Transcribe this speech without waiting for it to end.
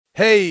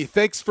Hey,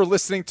 thanks for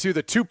listening to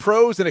the Two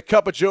Pros and a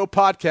Cup of Joe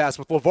podcast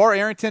with LaVar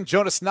Arrington,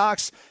 Jonas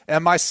Knox,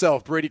 and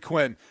myself, Brady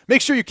Quinn.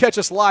 Make sure you catch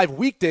us live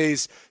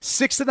weekdays,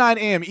 6 to 9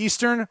 a.m.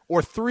 Eastern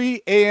or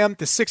 3 a.m.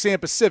 to 6 a.m.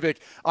 Pacific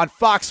on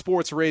Fox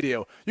Sports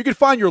Radio. You can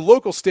find your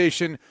local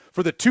station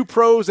for the Two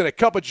Pros and a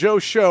Cup of Joe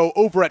show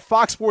over at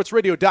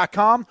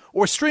foxsportsradio.com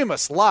or stream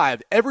us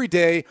live every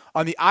day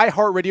on the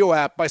iHeartRadio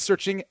app by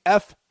searching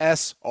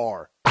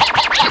FSR.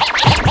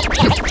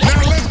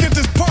 Now let's get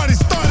this party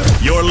started.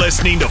 You're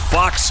listening to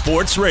Fox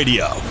Sports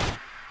Radio.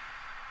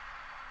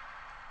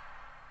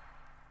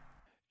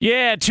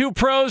 Yeah, Two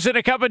Pros and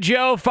a Cup of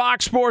Joe,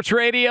 Fox Sports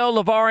Radio,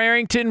 LaVar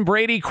Arrington,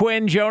 Brady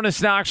Quinn,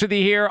 Jonas Knox with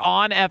you here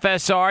on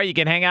FSR. You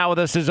can hang out with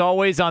us as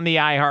always on the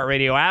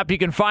iHeartRadio app. You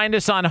can find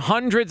us on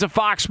hundreds of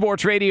Fox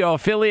Sports Radio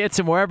affiliates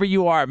and wherever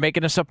you are,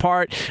 making us a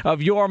part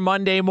of your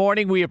Monday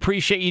morning. We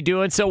appreciate you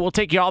doing so. We'll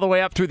take you all the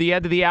way up through the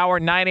end of the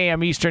hour, 9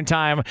 a.m. Eastern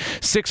Time,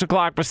 6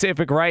 o'clock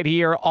Pacific, right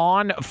here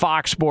on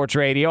Fox Sports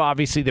Radio.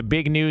 Obviously, the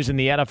big news in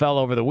the NFL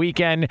over the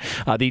weekend,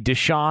 the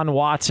Deshaun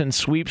Watson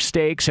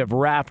sweepstakes have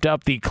wrapped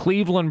up. The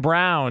Cleveland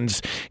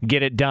Browns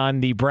get it done.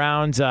 The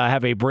Browns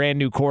have a brand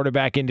new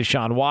quarterback in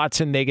Deshaun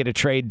Watson. They get a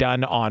trade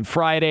done on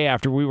Friday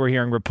after we were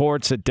hearing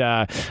reports that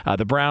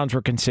the Browns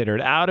were considered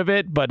out of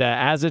it. But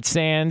as it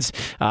stands,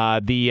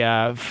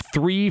 the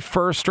 3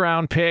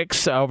 first-round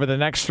picks over the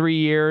next 3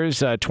 years,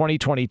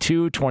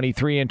 2022,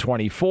 23, and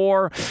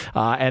 24.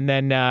 And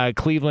then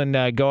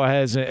Cleveland go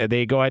ahead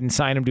and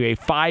sign him to a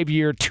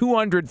 5-year,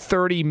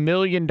 $230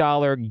 million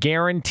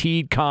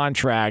guaranteed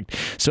contract.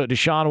 So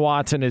Deshaun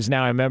Watson is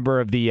now a member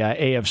of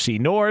the AFC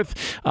North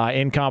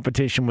in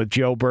competition with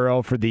Joe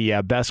Burrow for the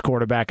best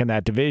quarterback in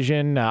that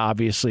division.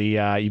 Obviously,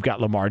 you've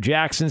got Lamar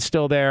Jackson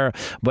still there,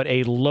 but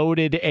a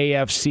loaded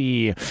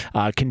AFC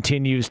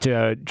continues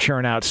to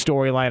churn out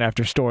storyline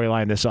after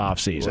storyline this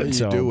offseason. What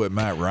do you do with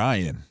Matt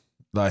Ryan?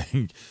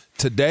 Like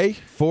today,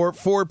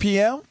 4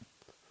 p.m.?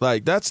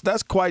 Like that's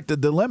quite the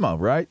dilemma,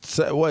 right?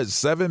 What,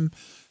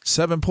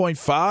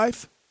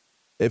 7.5?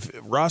 If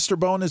roster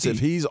bonus, if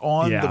he's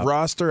on the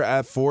roster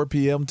at 4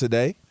 p.m.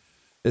 today?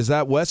 Is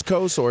that West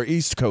Coast or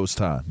East Coast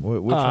time?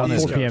 Which one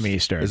is 4 p.m.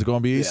 Eastern. Is it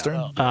going to be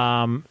Eastern?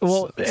 Yeah.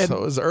 So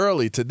it's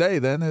early today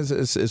then.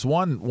 It's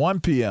 1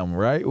 p.m.,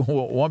 right?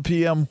 1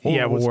 p.m.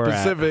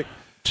 Pacific.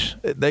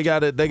 They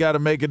got to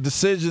make a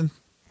decision.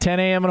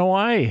 10 a.m. in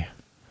Hawaii.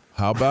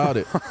 How about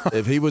it?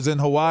 If he was in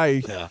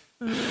Hawaii,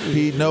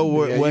 he'd know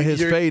what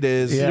his fate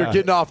is. Yeah. You're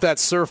getting off that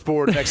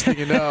surfboard. Next thing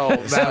you know,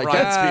 Matt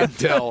Ryan's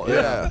being dealt.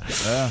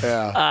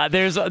 Yeah.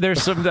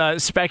 There's some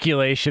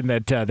speculation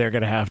that they're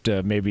going to have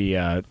to maybe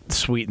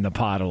sweeten the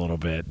pot a little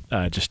bit.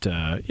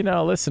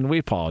 Listen, we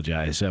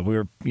apologize. We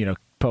were,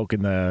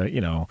 poking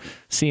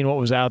seeing what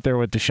was out there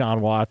with Deshaun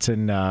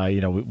Watson.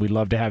 We'd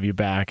love to have you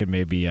back and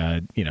maybe,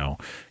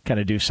 kind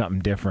of do something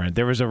different.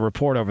 There was a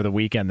report over the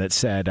weekend that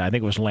said, I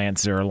think it was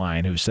Lance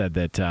Zierlein who said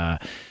that,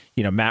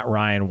 Matt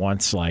Ryan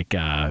wants like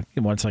a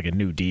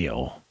new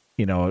deal,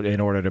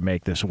 in order to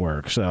make this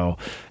work. So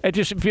it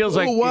just feels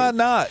like. Why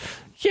not?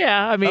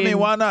 Yeah, I mean,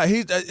 why not?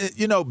 He,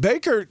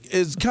 Baker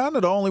is kind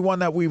of the only one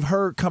that we've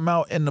heard come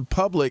out in the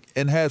public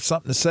and have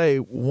something to say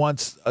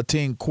once a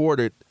team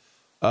courted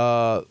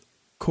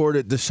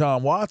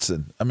Deshaun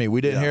Watson. I mean,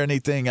 we didn't hear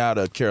anything out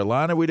of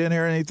Carolina. We didn't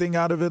hear anything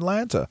out of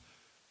Atlanta.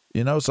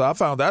 So I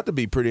found that to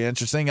be pretty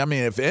interesting. I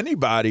mean, if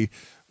anybody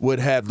would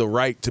have the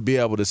right to be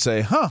able to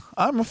say,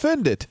 I'm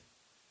offended.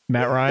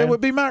 Matt Ryan? It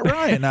would be Matt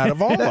Ryan out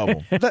of all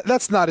of them.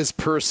 That's not his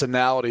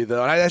personality,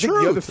 though. And I think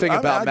the other thing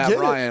about Matt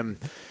Ryan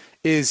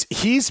is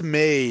he's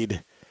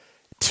made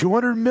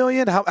 $200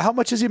 million. How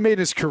much has he made in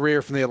his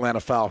career from the Atlanta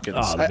Falcons?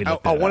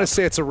 I want to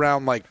say it's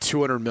around like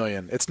 $200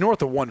 million. It's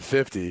north of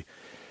 $150.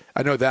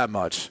 I know that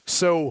much.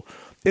 So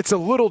it's a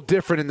little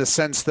different in the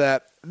sense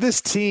that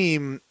this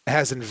team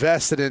has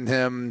invested in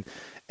him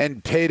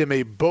and paid him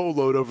a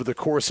boatload over the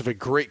course of a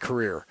great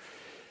career.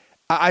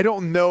 I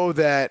don't know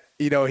that,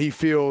 he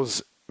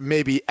feels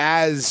maybe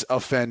as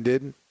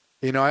offended.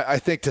 I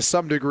think to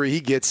some degree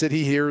he gets it.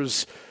 He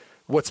hears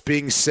what's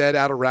being said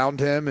out around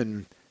him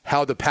and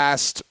how the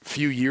past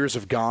few years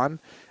have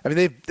gone. I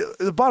mean,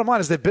 the bottom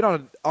line is they've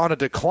been on a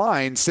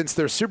decline since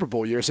their Super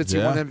Bowl year, since he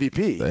won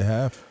MVP. They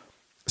have.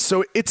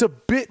 So it's a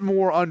bit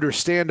more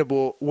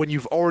understandable when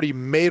you've already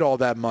made all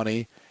that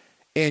money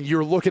and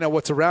you're looking at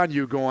what's around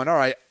you going, all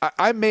right,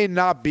 I may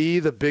not be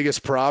the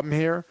biggest problem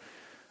here,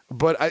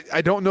 but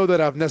I don't know that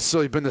I've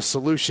necessarily been the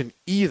solution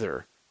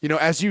either.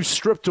 As you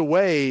stripped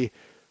away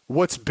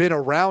what's been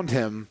around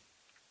him,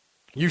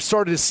 you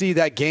started to see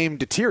that game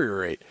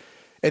deteriorate.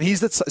 And he's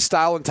the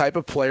style and type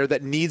of player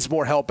that needs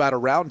more help out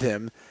around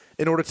him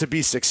in order to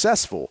be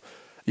successful.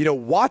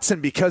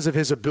 Watson, because of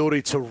his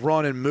ability to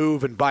run and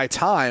move and buy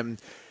time,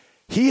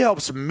 he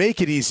helps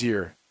make it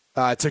easier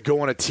to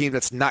go on a team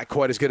that's not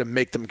quite as good to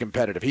make them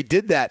competitive. He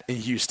did that in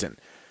Houston,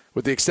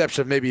 with the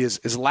exception of maybe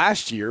his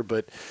last year.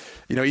 But,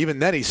 even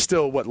then, he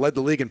still, led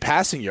the league in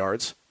passing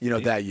yards,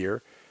 that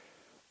year.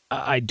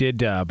 I did,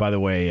 by the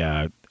way,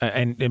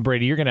 and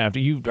Brady, you're going to have to,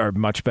 you are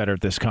much better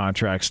at this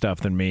contract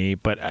stuff than me,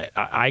 but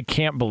I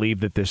can't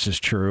believe that this is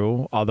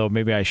true, although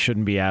maybe I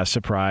shouldn't be as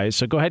surprised.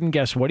 So go ahead and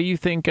guess. What do you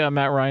think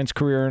Matt Ryan's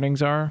career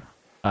earnings are?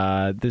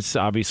 This is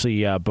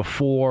obviously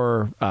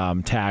before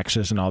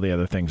taxes and all the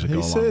other things that go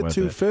along with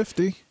it. He said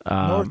 250.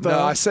 No,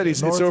 I said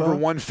it's over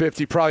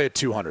 150, probably at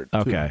 200.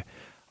 Okay.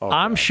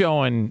 I'm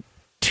showing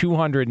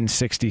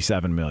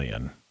 $267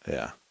 million.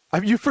 Yeah. I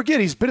mean, you forget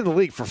he's been in the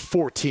league for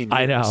 14 years.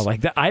 I know,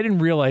 like that. I didn't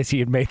realize he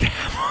had made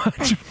that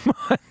much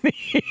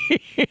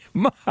money.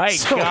 My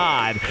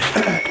God!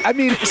 I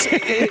mean,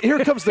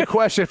 here comes the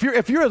question: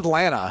 if you're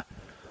Atlanta,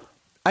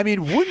 I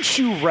mean, wouldn't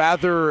you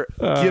rather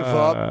give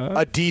up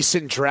a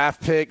decent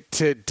draft pick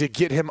to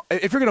get him?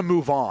 If you're going to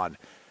move on,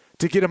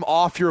 to get him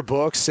off your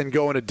books and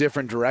go in a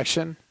different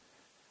direction.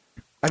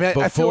 I mean,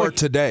 I feel like,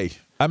 today.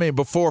 I mean,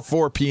 before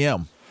 4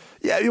 p.m.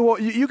 Yeah, well,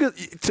 you could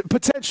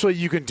potentially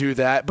you can do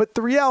that, but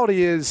the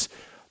reality is,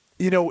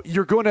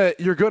 you're gonna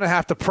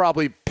have to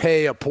probably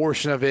pay a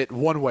portion of it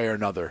one way or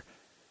another.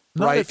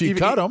 Not right? if you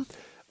cut him.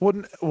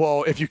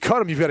 Well, if you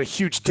cut him, you've got a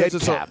huge dead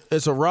cap.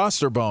 It's a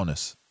roster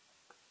bonus.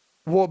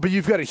 Well, but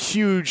you've got a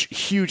huge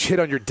hit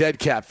on your dead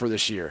cap for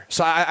this year.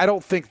 So I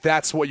don't think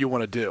that's what you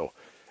want to do.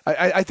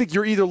 I think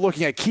you're either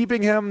looking at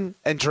keeping him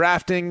and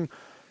drafting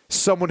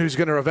someone who's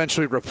going to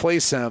eventually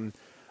replace him,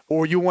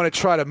 or you want to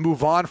try to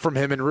move on from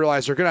him and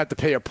realize you're going to have to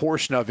pay a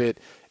portion of it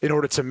in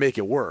order to make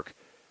it work.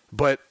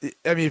 But,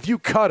 I mean, if you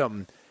cut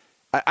him,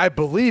 I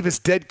believe his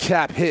dead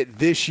cap hit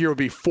this year will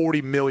be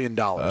 $40 million.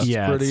 That's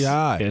pretty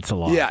high. It's a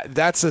lot. Yeah,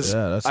 that's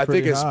I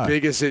think as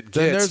big as it gets.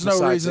 Then there's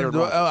no reason.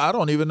 I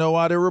don't even know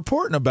why they're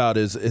reporting about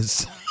his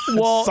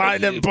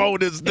signing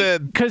bonus.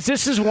 Then because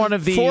this is one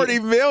of the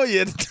 $40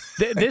 million.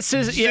 This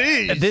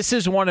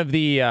is one of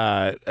the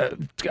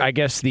I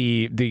guess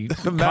the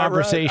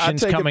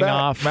conversations coming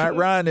off. Matt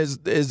Ryan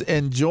is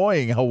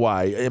enjoying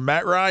Hawaii, and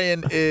Matt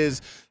Ryan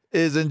is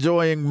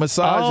enjoying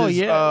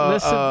massages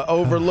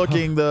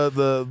overlooking the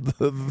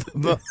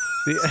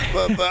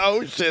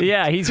ocean.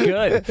 Yeah, he's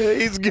good.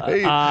 He's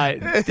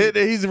good.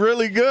 He's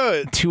really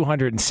good.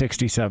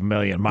 $267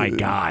 million. My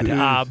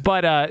God.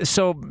 But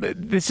so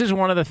this is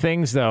one of the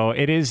things, though.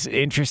 It is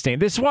interesting.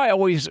 This is why I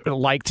always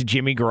liked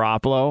Jimmy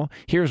Garoppolo.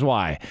 Here's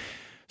why.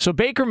 So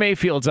Baker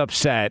Mayfield's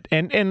upset,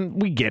 and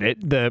we get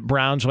it. The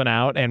Browns went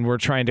out and were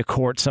trying to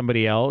court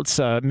somebody else.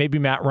 Maybe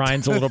Matt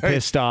Ryan's a little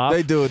pissed off.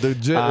 They do it. The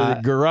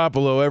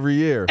Garoppolo every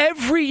year.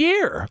 Every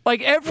year.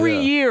 Like every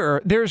year,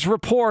 there's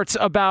reports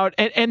about,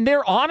 and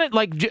they're on it,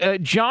 like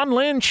John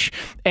Lynch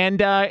and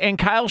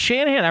Kyle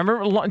Shanahan. I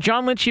remember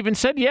John Lynch even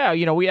said,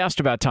 we asked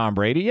about Tom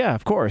Brady. Yeah,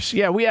 of course.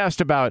 Yeah, we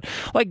asked about,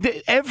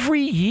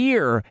 every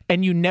year,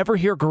 and you never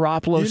hear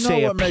Garoppolo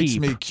say a peep. Makes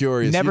me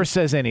curious. Never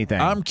says anything.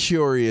 I'm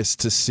curious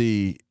to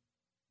see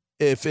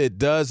if it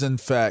does, in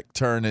fact,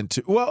 turn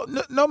into – well,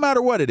 no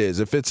matter what it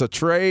is, if it's a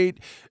trade,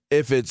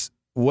 if it's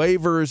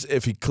waivers,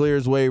 if he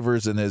clears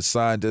waivers and is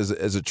signed as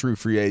a true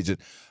free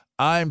agent,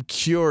 I'm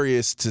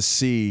curious to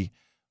see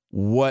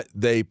what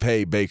they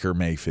pay Baker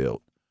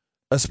Mayfield,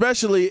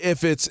 especially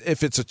if it's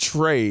a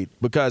trade,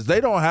 because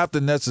they don't have to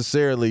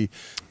necessarily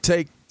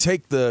take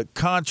the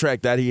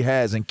contract that he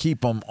has and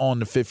keep him on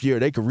the fifth year.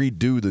 They could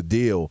redo the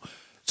deal.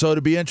 So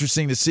it'll be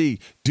interesting to see,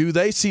 do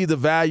they see the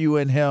value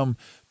in him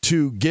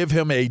to give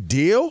him a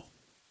deal,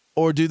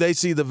 or do they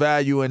see the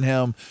value in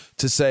him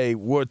to say,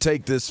 we'll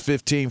take this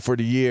 15 for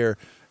the year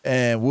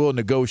and we'll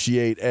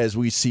negotiate as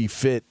we see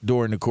fit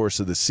during the course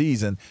of the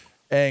season?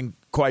 And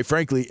quite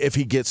frankly, if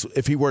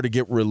he were to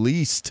get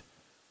released,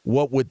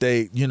 what would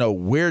they,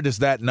 where does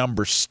that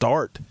number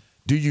start?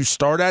 Do you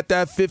start at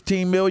that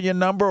 15 million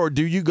number, or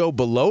do you go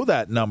below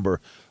that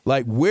number?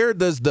 Like, where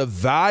does the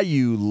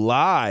value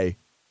lie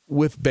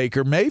with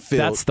Baker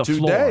Mayfield? That's the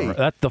today? Floor.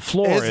 That's the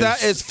floor.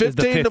 Is 15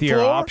 the fifth the year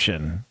floor?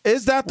 Option?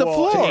 Is that the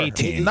floor?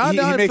 18. Not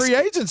in free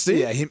agency.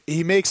 Yeah,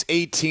 he makes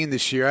 18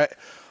 this year.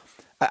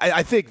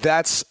 I think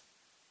that's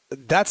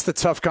the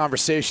tough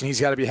conversation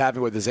he's got to be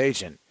having with his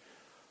agent.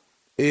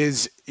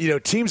 Is,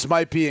 teams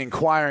might be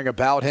inquiring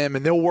about him,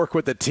 and they'll work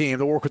with the team.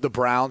 They'll work with the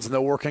Browns, and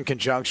they'll work in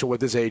conjunction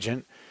with his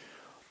agent.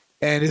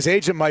 And his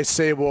agent might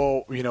say,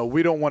 well, we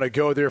don't want to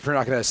go there if you're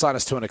not going to assign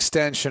us to an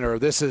extension, or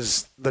this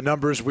is the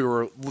numbers we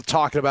were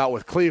talking about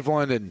with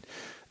Cleveland and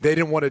they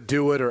didn't want to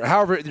do it, or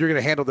however you're going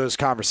to handle those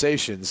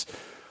conversations.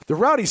 The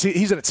Rowdy's,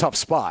 he's in a tough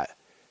spot.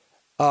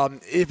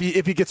 If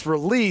he gets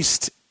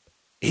released,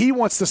 he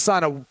wants to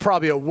sign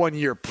probably a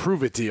 1-year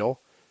prove-it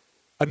deal,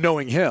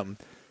 knowing him,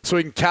 so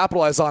he can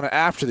capitalize on it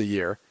after the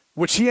year,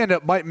 which he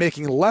might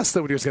making less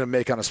than what he was going to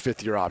make on his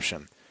fifth-year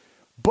option.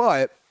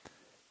 But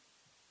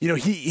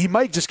he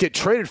might just get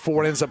traded for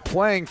and ends up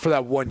playing for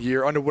that 1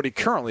 year under what he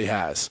currently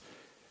has.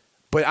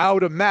 But I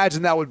would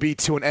imagine that would be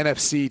to an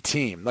NFC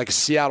team. Like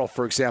Seattle,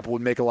 for example,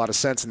 would make a lot of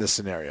sense in this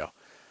scenario.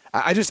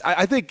 I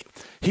think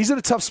he's in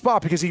a tough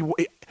spot because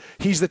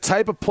he's the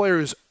type of player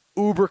who's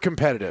uber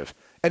competitive,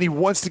 and he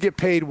wants to get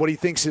paid what he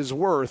thinks is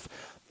worth,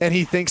 and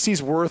he thinks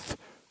he's worth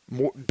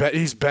more,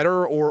 he's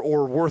better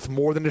or worth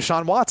more than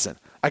Deshaun Watson.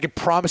 I can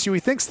promise you he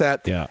thinks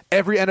that. Yeah.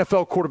 Every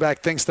NFL quarterback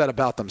thinks that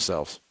about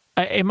themselves.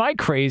 Am I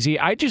crazy?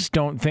 I just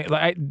don't think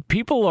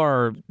people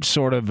are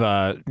sort of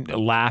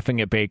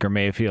laughing at Baker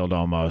Mayfield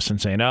almost and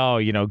saying, "Oh,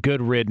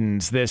 good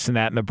riddance, this and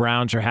that," and the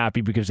Browns are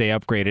happy because they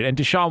upgraded. And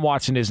Deshaun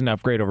Watson is an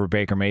upgrade over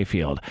Baker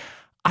Mayfield.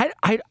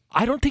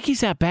 I don't think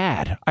he's that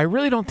bad. I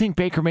really don't think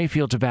Baker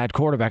Mayfield's a bad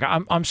quarterback.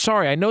 I'm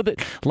sorry. I know that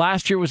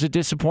last year was a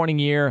disappointing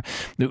year.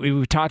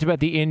 We've talked about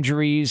the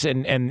injuries,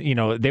 and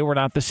they were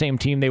not the same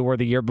team they were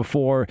the year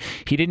before.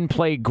 He didn't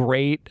play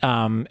great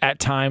at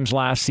times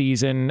last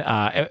season,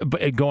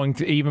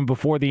 even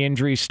before the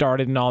injuries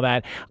started and all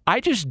that. I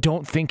just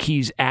don't think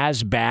he's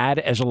as bad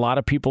as a lot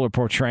of people are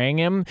portraying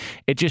him.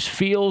 It just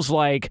feels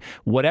like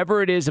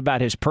whatever it is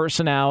about his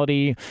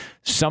personality,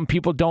 some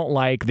people don't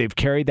like. They've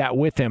carried that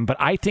with him. But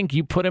I think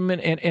you put him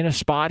in a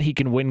spot he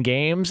can win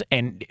games,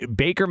 and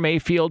Baker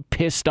Mayfield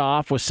pissed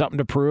off with something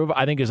to prove,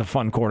 I think is a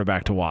fun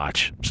quarterback to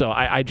watch. So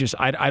I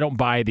don't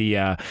buy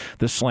the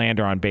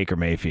slander on Baker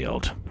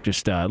Mayfield.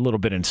 Just a little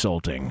bit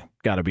insulting.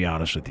 Got to be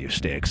honest with you,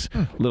 Sticks.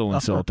 A little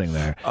insulting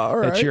there. All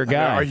right. That's your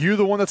guy. Are you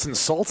the one that's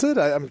insulted?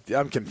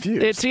 I'm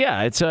confused.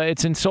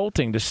 It's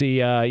insulting to see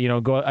a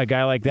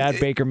guy like that,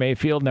 Baker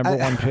Mayfield, number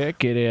one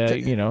pick,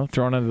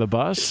 thrown under the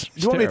bus.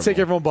 Do you want me to take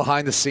everyone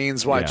behind the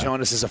scenes why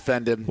Jonas is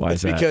offended? Why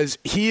is that? Because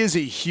he is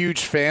a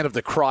huge fan of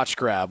the crotch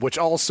grab, which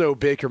also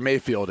Baker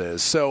Mayfield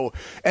is. So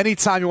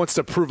anytime he wants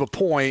to prove a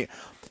point,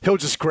 he'll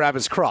just grab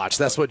his crotch.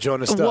 That's what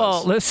Jonas does.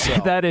 Well,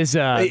 listen,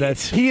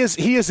 that's he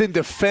is in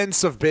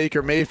defense of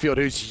Baker Mayfield,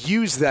 who's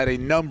used that a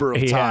number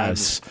of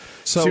times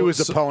to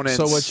his opponents.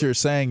 So what you're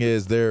saying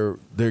is they're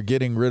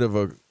getting rid of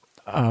a.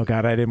 Oh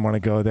God, I didn't want to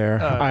go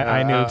there.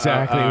 I knew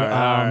exactly.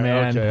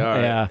 Man, okay, all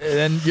right. Yeah.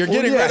 And you're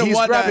getting rid of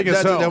one that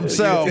does it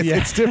himself.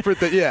 It's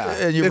different.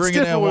 And you're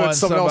bringing in one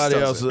somebody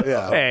else.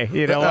 Yeah. Hey,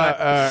 you know what?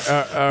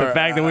 The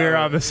fact that we were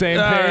on the same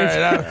page.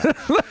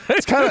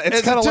 It's kind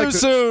of like too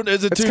soon.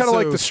 Is it too soon? It's kind of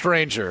like The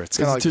Stranger. It's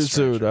kind of like too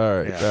soon. All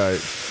right, yeah. all right.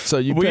 So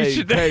you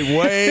pay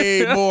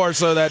way more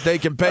so that they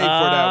can pay for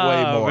that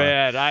way more.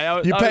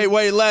 Man, you pay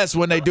way less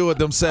when they do it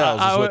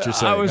themselves. Is what you're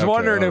saying. I was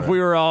wondering if we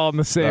were all in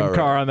the same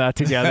car on that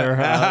together.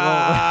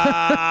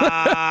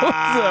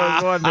 I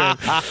was wondering. All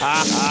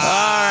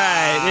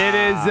right, it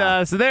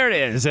is. So there it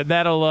is, and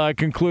that'll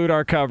conclude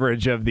our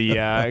coverage of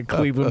the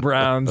Cleveland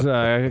Browns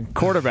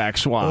quarterback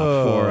swap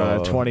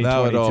for 2022.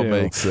 Now it all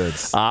makes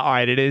sense. All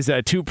right, it is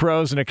two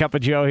pros and a cup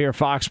of Joe here.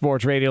 Fox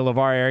Sports Radio.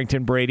 LaVar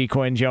Arrington, Brady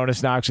Quinn,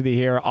 Jonas Knox with you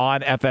here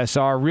on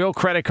FSR. Real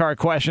credit card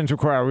questions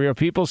require real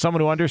people,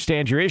 someone who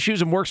understands your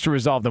issues and works to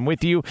resolve them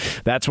with you.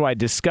 That's why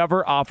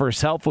Discover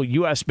offers helpful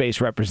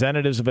U.S.-based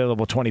representatives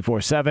available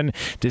 24/7.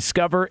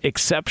 Discover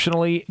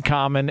exceptionally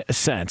common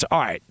sense. All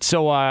right,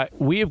 so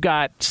we've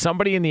got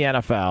somebody in the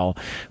NFL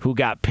who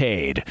got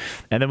paid,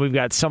 and then we've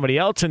got somebody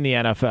else in the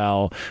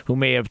NFL who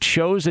may have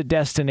chose a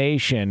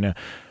destination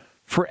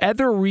for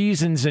other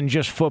reasons than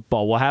just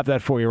football. We'll have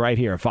that for you right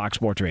here at Fox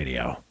Sports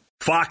Radio.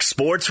 Fox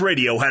Sports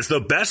Radio has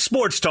the best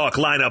sports talk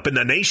lineup in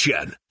the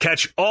nation.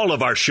 Catch all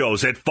of our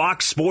shows at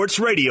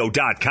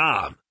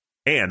foxsportsradio.com.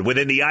 And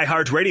within the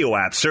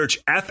iHeartRadio app,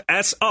 search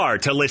FSR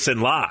to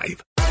listen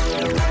live.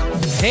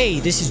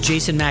 Hey, this is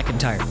Jason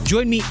McIntyre.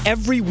 Join me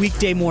every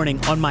weekday morning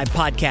on my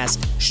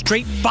podcast,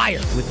 Straight Fire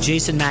with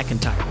Jason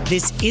McIntyre.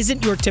 This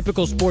isn't your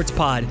typical sports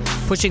pod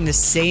pushing the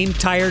same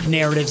tired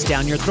narratives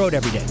down your throat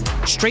every day.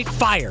 Straight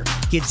Fire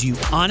gives you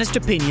honest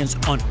opinions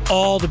on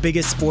all the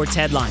biggest sports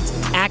headlines,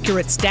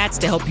 accurate stats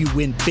to help you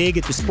win big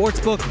at the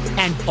sportsbook,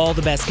 and all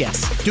the best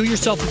guests. Do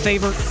yourself a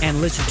favor and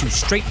listen to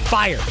Straight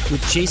Fire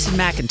with Jason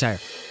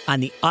McIntyre on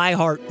the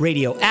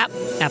iHeartRadio app,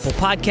 Apple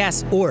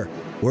Podcasts, or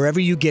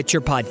wherever you get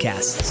your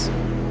podcasts.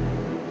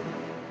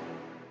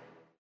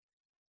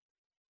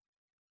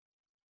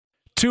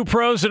 Two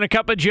pros and a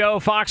cup of Joe,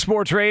 Fox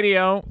Sports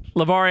Radio.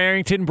 LaVar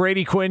Arrington,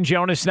 Brady Quinn,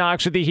 Jonas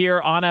Knox with you here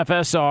on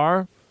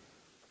FSR.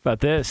 About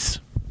this.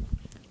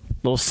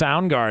 Little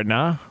Soundgarden,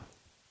 huh?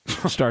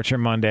 Start your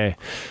Monday.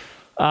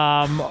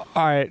 All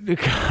right.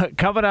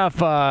 Coming up,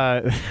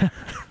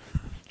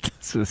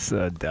 this is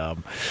so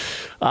dumb.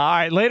 All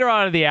right, later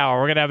on in the hour,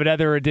 we're going to have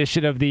another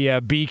edition of the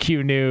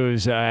BQ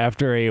News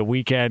after a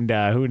weekend.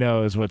 Who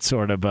knows what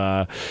sort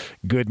of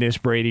goodness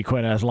Brady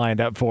Quinn has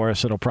lined up for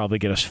us. It'll probably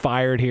get us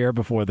fired here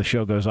before the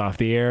show goes off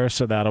the air,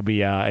 so that'll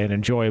be an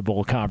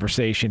enjoyable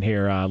conversation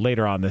here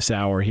later on this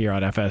hour here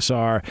on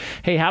FSR.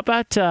 Hey, how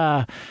about...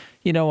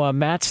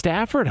 Matt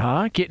Stafford,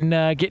 huh?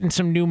 Getting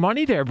some new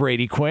money there,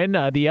 Brady Quinn.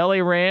 The LA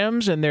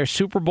Rams and their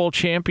Super Bowl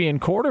champion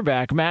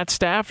quarterback, Matt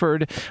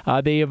Stafford,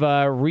 they have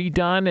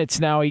redone. It's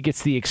now he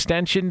gets the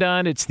extension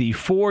done. It's the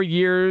 4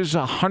 years,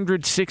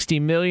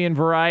 $160 million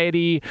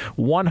variety.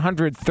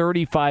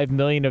 $135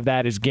 million of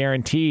that is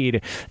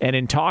guaranteed. And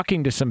in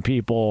talking to some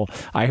people,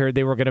 I heard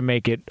they were going to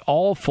make it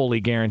all fully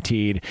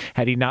guaranteed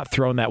had he not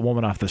thrown that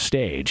woman off the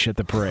stage at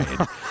the parade.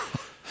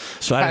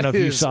 So I don't know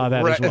if you saw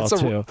that as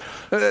well, too.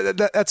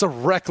 That's a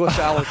reckless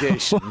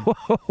allegation.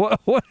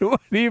 What do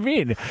you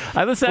mean?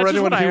 That's For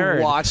anyone what I who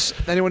heard.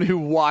 Anyone who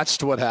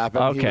watched what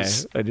happened, okay.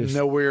 He was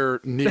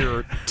nowhere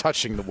near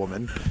touching the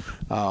woman.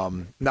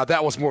 Now,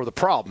 that was more of the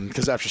problem,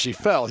 because after she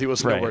fell, he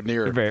was nowhere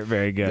near very,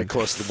 very good.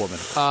 close to the woman.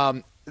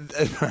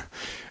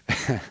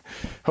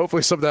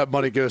 hopefully some of that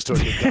money goes to a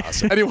good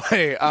cause.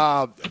 Anyway,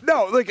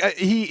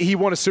 he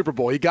won a Super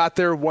Bowl. He got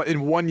there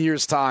in 1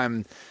 year's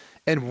time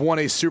and won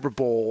a Super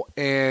Bowl.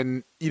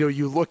 And,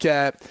 you look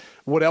at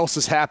what else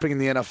is happening in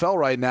the NFL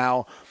right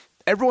now.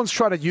 Everyone's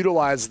trying to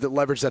utilize the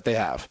leverage that they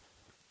have.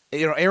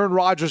 Aaron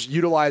Rodgers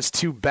utilized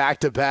 2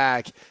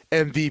 back-to-back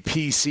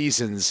MVP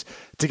seasons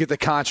to get the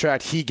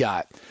contract he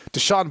got.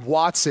 Deshaun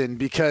Watson,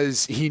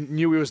 because he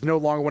knew he was no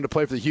longer going to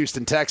play for the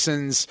Houston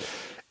Texans,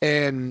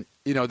 and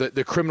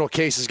the criminal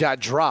cases got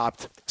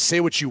dropped. Say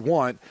what you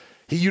want.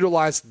 He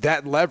utilized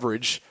that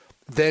leverage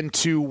then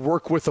to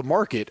work with a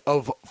market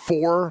of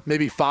 4,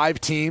 maybe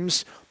 5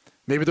 teams.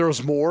 Maybe there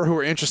was more who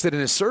were interested in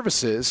his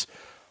services,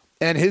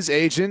 and his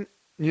agent,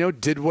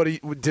 did what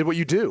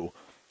you do.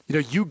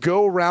 You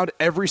go around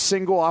every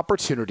single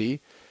opportunity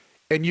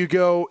and you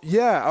go,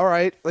 yeah, all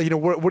right,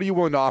 what are you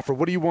willing to offer?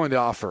 What are you willing to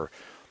offer?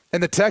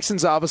 And the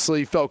Texans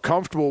obviously felt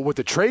comfortable with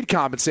the trade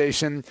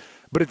compensation,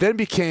 but it then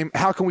became,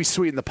 how can we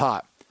sweeten the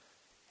pot?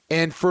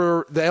 And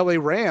for the LA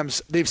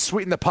Rams, they've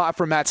sweetened the pot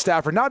for Matt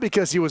Stafford, not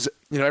because he was,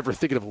 ever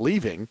thinking of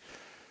leaving,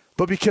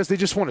 but because they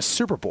just won a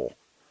Super Bowl.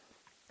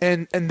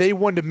 And they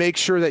wanted to make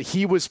sure that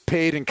he was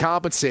paid and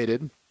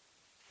compensated,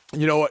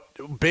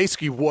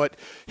 basically what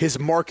his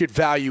market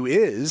value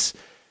is,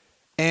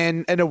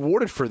 and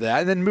awarded for that.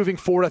 And then moving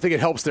forward, I think it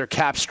helps their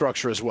cap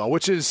structure as well,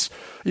 which is,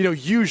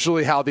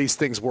 usually how these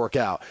things work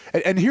out.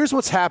 And here's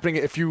what's happening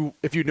if you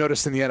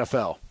notice in the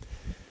NFL.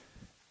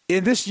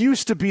 And this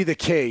used to be the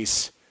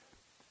case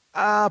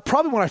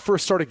probably when I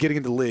first started getting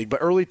into the league, but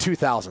early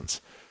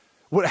 2000s.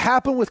 What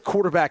happened with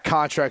quarterback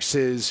contracts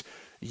is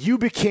you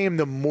became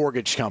the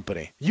mortgage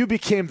company. You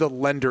became the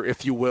lender,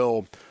 if you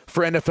will,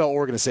 for NFL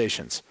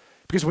organizations.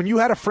 Because when you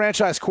had a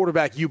franchise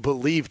quarterback you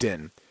believed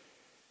in,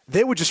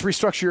 they would just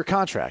restructure your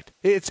contract.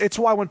 It's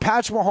why when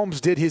Patrick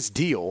Mahomes did his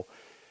deal,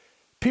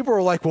 people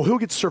were like, well, who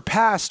gets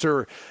surpassed?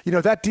 Or,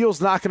 that deal's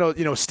not going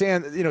to,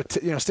 stand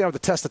with the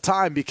test of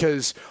time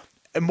because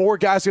more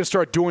guys are going to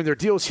start doing their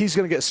deals. He's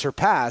going to get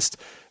surpassed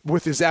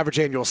with his average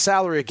annual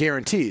salary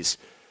guarantees.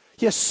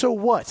 Yes, so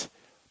what?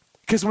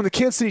 Because when the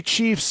Kansas City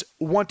Chiefs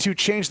want to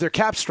change their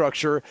cap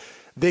structure,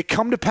 they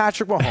come to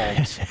Patrick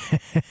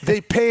Mahomes,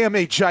 they pay him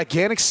a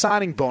gigantic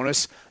signing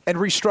bonus, and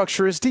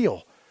restructure his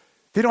deal.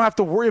 They don't have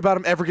to worry about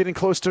him ever getting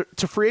close to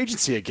free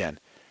agency again.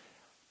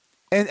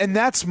 And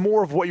that's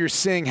more of what you're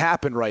seeing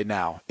happen right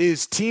now,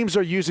 is teams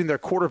are using their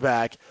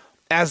quarterback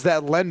as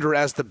that lender,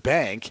 as the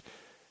bank,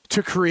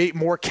 to create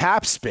more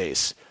cap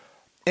space.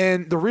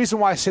 And the reason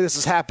why I say this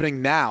is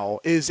happening now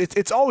is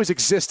it's always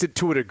existed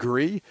to a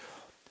degree,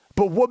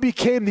 but what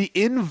became the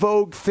in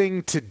vogue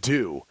thing to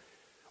do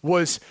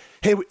was,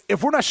 hey,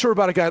 if we're not sure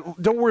about a guy,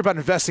 don't worry about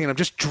investing in him.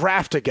 Just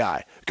draft a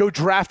guy. Go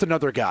draft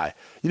another guy.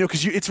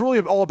 Because it's really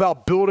all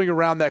about building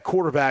around that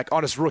quarterback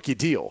on his rookie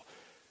deal.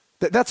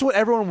 That's what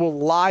everyone will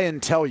lie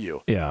and tell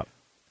you. Yeah.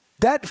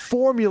 That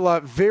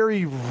formula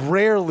very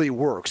rarely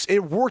works.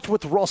 It worked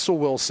with Russell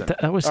Wilson.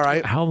 That was all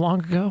right? How long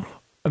ago?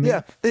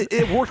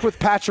 It worked with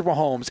Patrick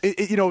Mahomes.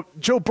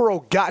 Joe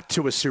Burrow got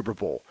to a Super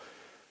Bowl.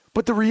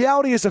 But the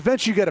reality is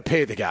eventually you got to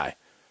pay the guy.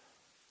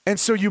 And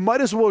so you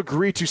might as well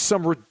agree to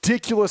some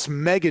ridiculous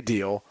mega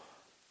deal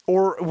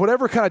or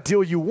whatever kind of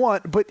deal you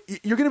want, but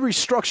you're going to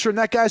restructure, and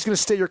that guy's going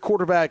to stay your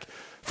quarterback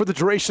for the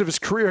duration of his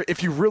career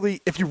if you really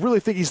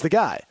think he's the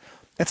guy.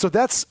 And so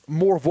that's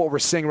more of what we're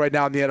seeing right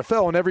now in the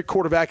NFL, and every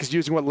quarterback is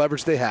using what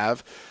leverage they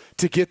have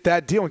to get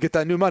that deal and get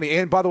that new money.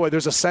 And by the way,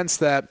 there's a sense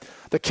that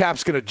the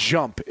cap's going to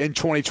jump in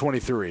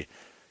 2023.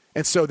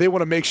 And so they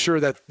want to make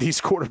sure that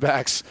these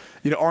quarterbacks,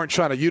 aren't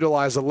trying to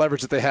utilize the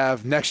leverage that they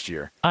have next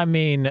year. I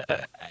mean,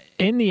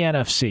 in the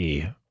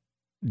NFC,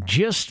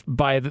 just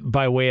by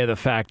way of the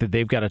fact that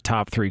they've got a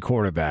top 3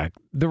 quarterback,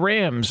 the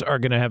Rams are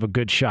going to have a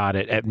good shot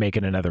at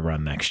making another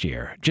run next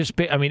year.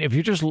 If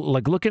you're just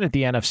like looking at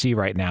the NFC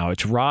right now,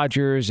 it's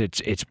Rodgers,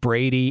 it's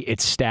Brady,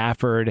 it's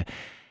Stafford,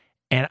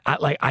 and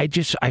I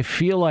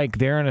feel like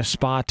they're in a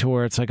spot to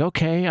where it's like,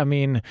 okay,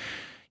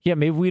 yeah,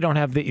 maybe we don't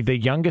have the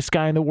youngest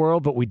guy in the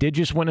world, but we did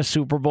just win a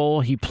Super Bowl.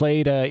 He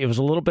played, it was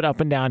a little bit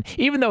up and down.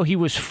 Even though he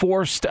was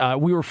forced,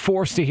 we were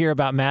forced to hear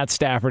about Matt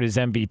Stafford as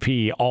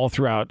MVP all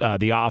throughout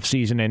the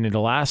offseason and into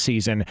last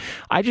season.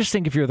 I just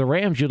think if you're the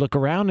Rams, you look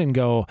around and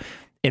go,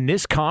 in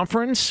this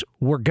conference,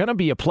 we're going to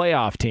be a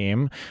playoff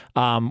team.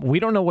 We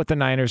don't know what the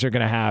Niners are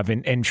going to have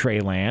in Trey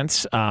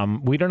Lance.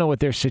 We don't know what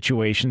their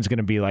situation is going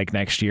to be like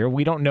next year.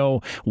 We don't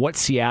know what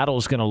Seattle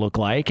is going to look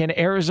like. And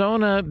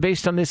Arizona,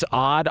 based on this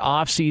odd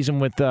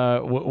offseason with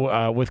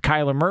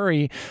Kyler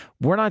Murray,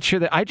 we're not sure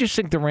that. I just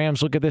think the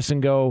Rams look at this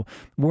and go,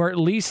 we're at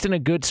least in a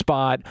good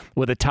spot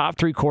with a top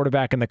 3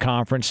 quarterback in the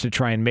conference to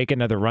try and make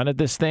another run at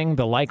this thing.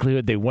 The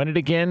likelihood they win it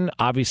again,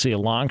 obviously a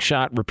long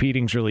shot.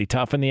 Repeating's really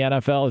tough in the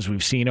NFL, as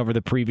we've seen over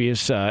the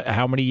previous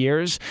how many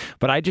years.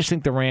 But I just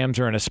think the Rams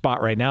are in a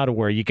spot right now to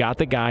where you got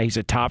the guy. He's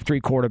a top 3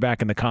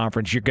 quarterback in the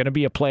conference. You're going to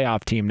be a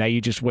playoff team. Now you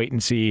just wait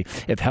and see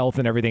if health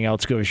and everything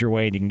else goes your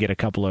way and you can get a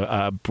couple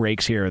of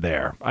breaks here or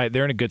there.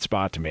 They're in a good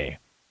spot to me.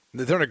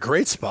 They're in a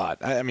great spot.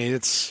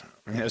 It's,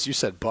 as you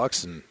said,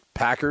 Bucks and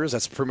Packers,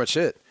 that's pretty much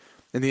it.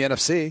 in the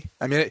NFC.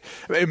 I mean,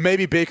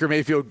 maybe Baker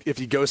Mayfield, if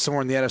he goes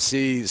somewhere in the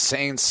NFC,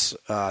 Saints,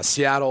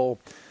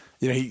 Seattle,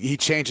 he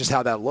changes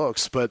how that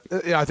looks. But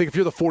I think if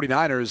you're the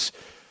 49ers,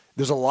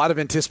 there's a lot of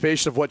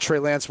anticipation of what Trey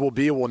Lance will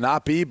be or will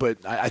not be, but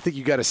I think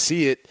you got to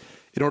see it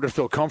in order to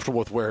feel comfortable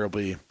with where he'll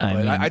be.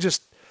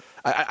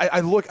 I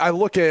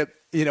look at,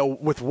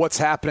 with what's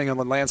happening on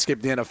the landscape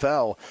of the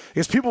NFL,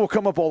 because people will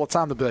come up all the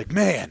time. They'll be like,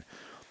 man,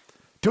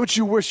 don't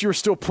you wish you were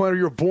still playing or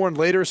you were born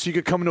later so you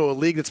could come into a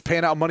league that's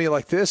paying out money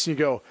like this? And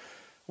you go,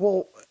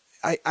 well,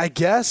 I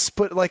guess,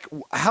 but like,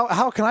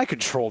 how can I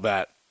control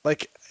that?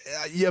 Like,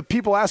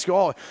 people ask you,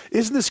 oh,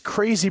 isn't this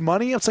crazy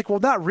money? It's like, well,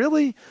 not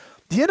really.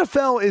 The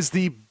NFL is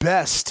the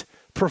best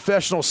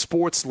professional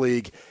sports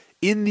league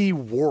in the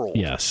world.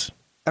 Yes.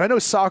 And I know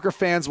soccer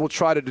fans will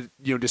try to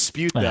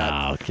dispute that.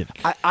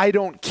 Oh, I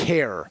don't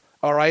care.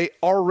 All right,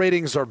 our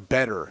ratings are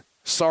better.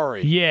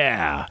 Sorry.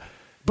 Yeah.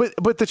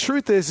 But the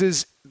truth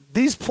is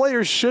these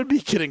players should be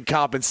getting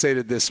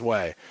compensated this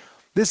way.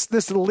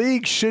 This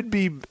league should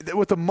be,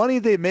 with the money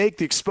they make,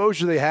 the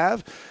exposure they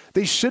have,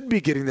 they should be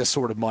getting this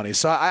sort of money.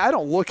 So I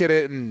don't look at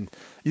it and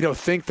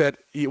think that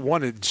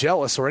one is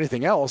jealous or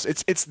anything else.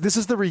 This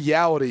is the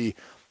reality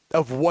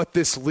of what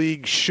this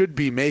league should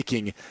be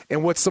making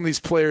and what some of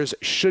these players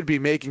should be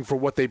making for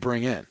what they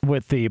bring in.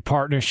 With the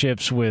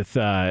partnerships with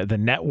the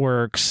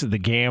networks, the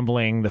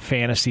gambling, the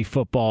fantasy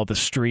football, the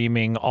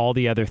streaming, all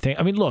the other things.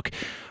 I mean, look,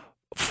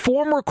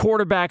 former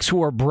quarterbacks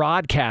who are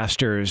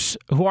broadcasters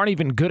who aren't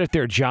even good at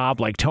their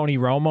job, like Tony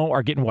Romo,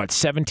 are getting, what,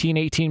 $17,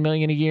 $18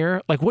 million a year?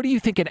 Like, what do you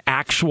think an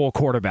actual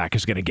quarterback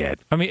is going to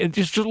get? I mean,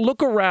 just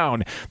look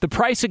around. The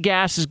price of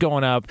gas is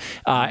going up.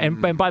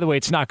 And by the way,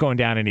 it's not going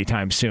down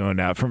anytime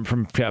soon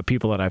from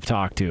people that I've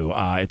talked to.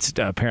 It's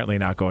apparently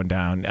not going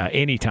down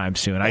anytime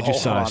soon. I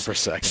just saw for a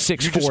second.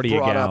 $6.40 a gallon. You just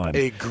brought up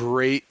a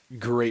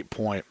great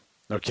point,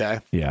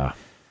 okay? Yeah.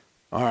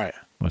 All right.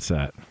 What's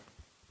that?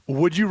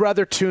 Would you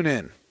rather tune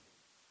in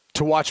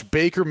to watch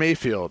Baker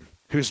Mayfield,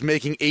 who's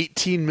making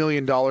 $18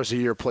 million a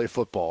year, play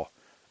football,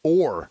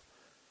 or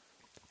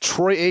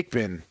Troy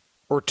Aikman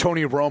or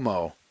Tony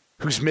Romo,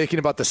 who's making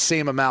about the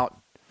same amount,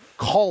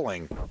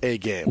 calling a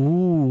game?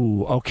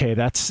 Ooh, okay.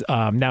 That's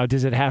now,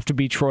 does it have to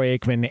be Troy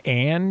Aikman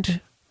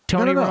and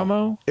Tony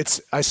Romo?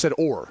 I said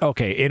or.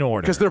 Okay, in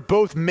order. Because they're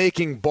both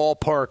making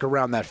ballpark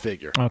around that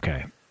figure.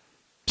 Okay.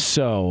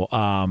 So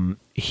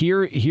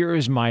here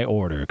is my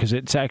order, because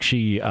it's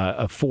actually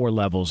 4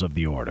 levels of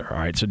the order. All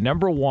right. So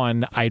number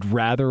 1, I'd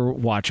rather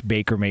watch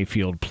Baker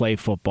Mayfield play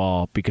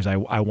football because I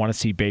want to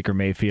see Baker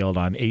Mayfield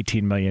on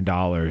 $18 million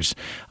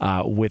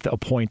with a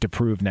point to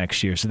prove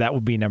next year. So that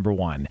would be number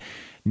 1.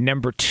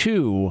 Number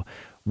 2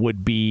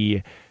 would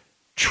be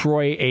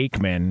Troy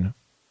Aikman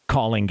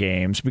calling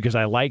games, because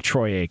I like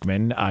Troy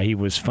Aikman. He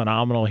was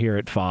phenomenal here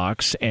at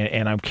Fox,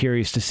 and I'm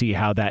curious to see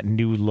how that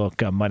new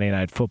look Monday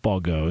Night Football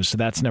goes. So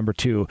that's number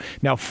 2.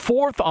 Now,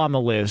 4th on the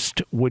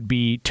list would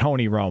be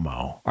Tony Romo.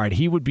 All right,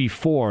 he would be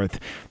 4th,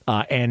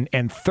 and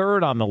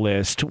 3rd on the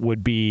list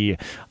would be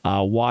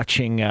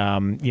watching,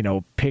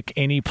 pick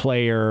any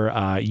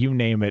player, you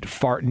name it,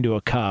 fart into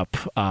a cup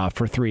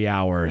for 3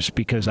 hours,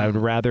 because I would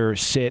rather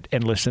sit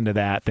and listen to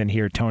that than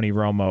hear Tony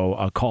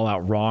Romo call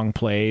out wrong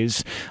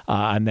plays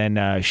and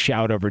then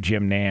shout over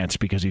Jim Nantz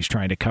because he's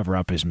trying to cover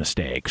up his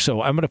mistake.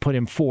 So I'm going to put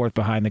him 4th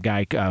behind the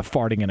guy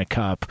farting in a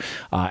cup,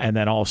 and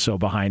then also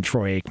behind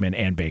Troy Aikman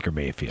and Baker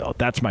Mayfield.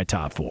 That's my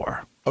top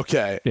 4.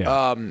 Okay.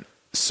 Yeah.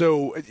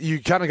 So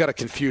you kind of got it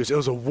confused. It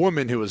was a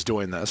woman who was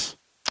doing this.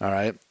 All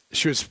right.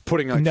 She was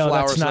putting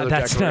flowers and other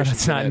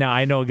decorations. No,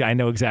 I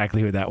know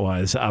exactly who that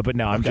was. But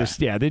no, I'm just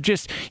they're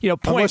just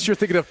Unless you're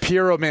thinking of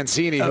Piero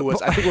Manzini, who was,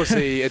 I think, was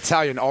the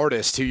Italian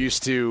artist who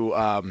used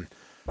to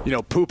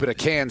poop in a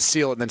can,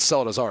 seal it, and then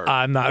sell it as art.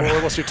 I'm not. Or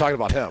unless you're talking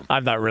about him.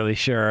 I'm not really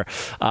sure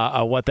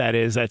what that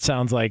is. That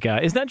sounds like,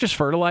 isn't that just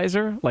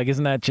fertilizer? Like,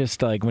 isn't that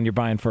just like when you're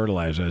buying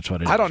fertilizer? That's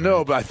what it is. I don't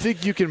know, but I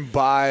think you can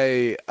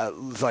buy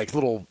like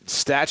little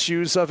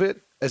statues of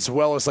it, as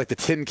well as like the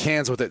tin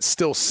cans with it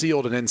still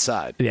sealed and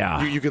inside.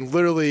 Yeah. You can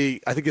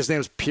literally, I think his name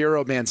is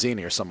Piero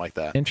Manzini or something like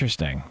that.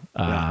 Interesting.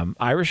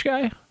 Irish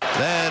guy?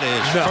 That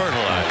is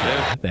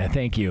fertilizer.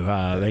 Thank you.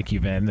 Thank you,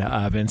 Vin.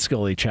 Vin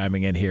Scully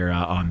chiming in here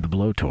on the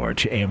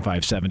Blowtorch, AM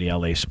 570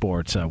 LA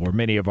Sports, where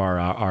many of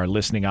our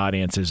listening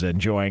audience is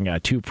enjoying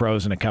 2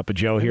 pros and a cup of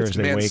Joe here as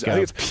they wake up. I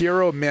think it's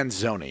Piero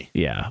Manzoni.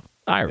 Yeah.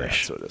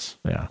 Irish. Yeah, that's what it is.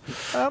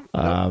 Yeah.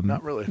 No,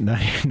 not really.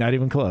 Not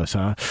even close,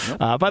 huh?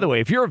 Nope. By the way,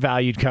 if you're a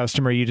valued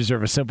customer, you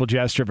deserve a simple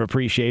gesture of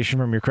appreciation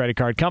from your credit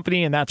card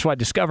company, and that's why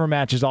Discover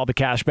matches all the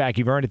cash back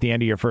you've earned at the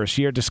end of your first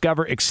year.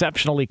 Discover,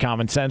 exceptionally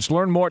common sense.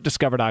 Learn more at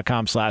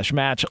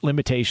discover.com/match.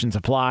 Limitations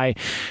apply.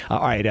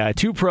 All right,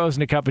 2 pros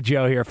and a cup of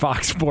Joe here,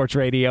 Fox Sports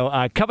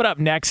Radio. Coming up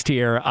next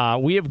here,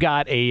 we have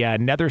got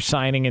another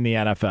signing in the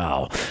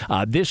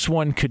NFL. This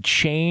one could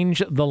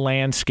change the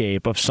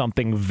landscape of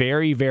something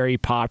very, very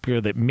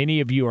popular that many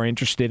of you are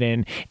interested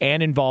in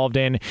and involved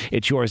in,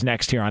 it's yours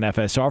next here on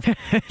FSR.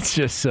 It's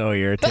just so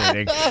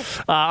irritating.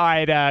 All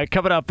right,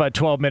 coming up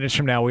 12 minutes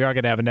from now, we are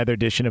going to have another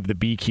edition of the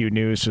BQ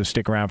News, so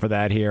stick around for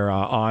that here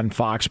on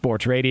Fox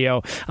Sports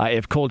Radio.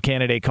 If cold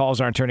candidate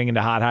calls aren't turning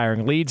into hot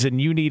hiring leads, then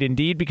you need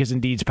Indeed, because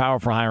Indeed's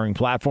powerful hiring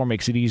platform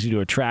makes it easy to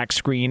attract,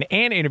 screen,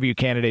 and interview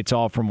candidates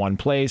all from one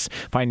place.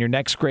 Find your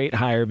next great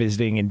hire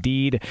visiting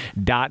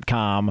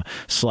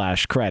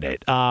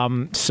Indeed.com/credit.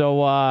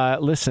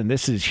 Listen,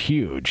 this is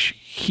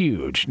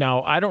huge.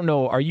 Now, I don't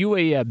know, are you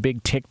a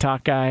big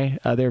TikTok guy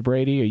there,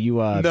 Brady? Are you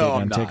big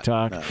on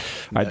TikTok? No.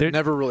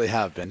 Never really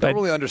have been. Don't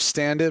really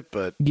understand it,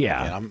 but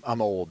yeah,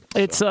 I'm old. So.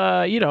 It's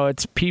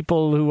it's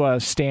people who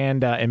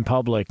stand in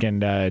public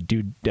and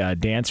do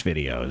dance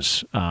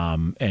videos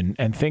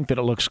and think that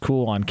it looks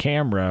cool on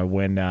camera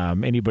when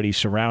anybody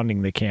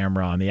surrounding the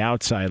camera on the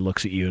outside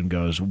looks at you and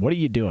goes, "What are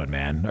you doing,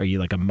 man? Are you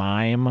like a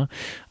mime?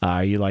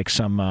 Are you like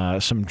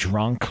some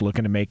drunk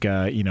looking to make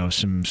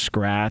some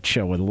scratch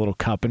with a little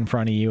cup in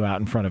front of you out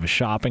in front of a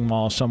shopping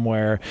mall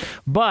somewhere?"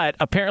 But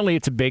apparently,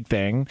 it's a big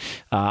thing.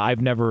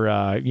 I've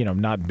never,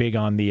 not big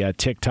on the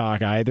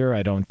TikTok either.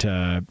 I don't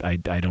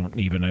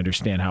even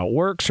understand how it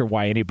works or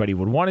why anybody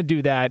would want to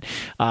do that.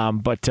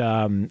 But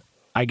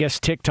I guess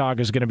TikTok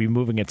is going to be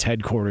moving its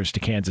headquarters to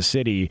Kansas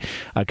City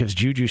because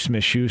Juju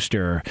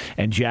Smith-Schuster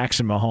and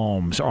Jackson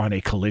Mahomes are on a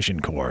collision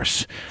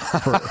course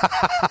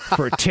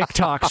for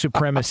TikTok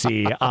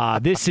supremacy.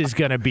 This is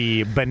going to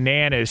be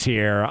bananas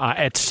here.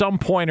 At some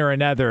point or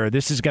another,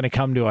 this is going to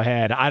come to a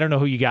head. I don't know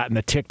who you got in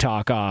the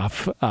TikTok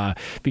off.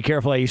 Be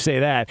careful how you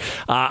say that.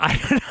 I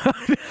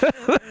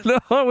don't know.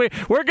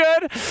 We're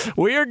good.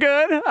 We are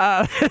good.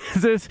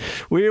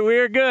 We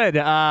are good.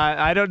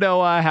 I don't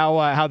know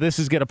how this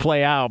is going to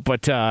play out,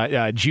 but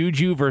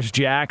Juju versus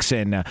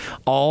Jackson,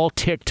 all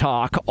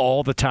TikTok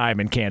all the time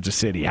in Kansas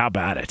City. How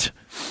about it?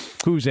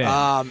 Who's in?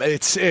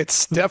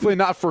 It's definitely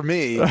not for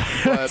me.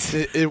 But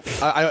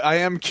I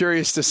am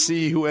curious to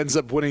see who ends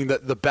up winning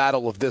the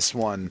battle of this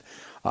one.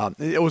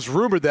 It was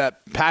rumored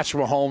that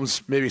Patrick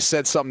Mahomes maybe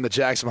said something to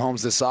Jackson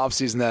Mahomes this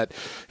offseason that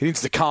he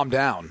needs to calm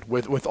down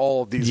with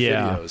all of these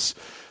videos.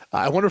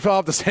 I wonder if I'll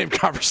have the same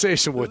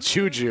conversation with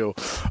Juju.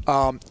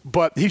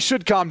 But he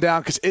should calm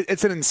down because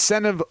it's an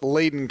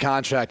incentive-laden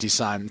contract he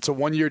signed. It's a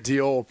one-year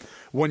deal,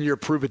 one-year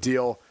prove-it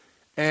deal.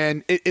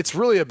 And it's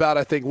really about,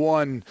 I think,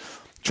 one,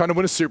 trying to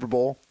win a Super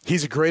Bowl.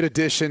 He's a great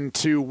addition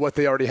to what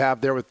they already have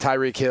there with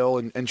Tyreek Hill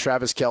and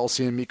Travis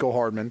Kelce and Mecole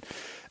Hardman.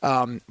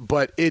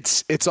 But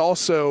it's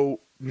also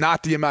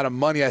not the amount of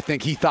money I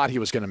think he thought he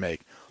was going to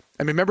make.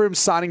 I mean, remember him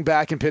signing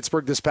back in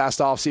Pittsburgh this past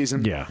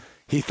offseason? Yeah.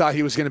 He thought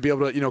he was going to be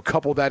able to,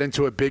 couple that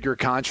into a bigger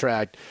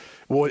contract.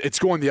 Well, it's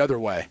going the other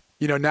way.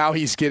 Now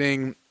he's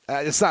getting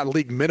it's not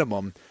league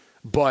minimum,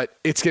 but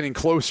it's getting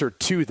closer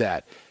to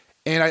that.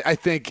 And I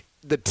think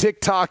the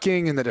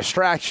TikToking and the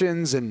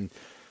distractions and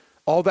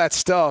all that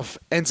stuff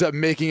ends up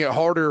making it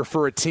harder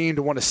for a team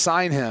to want to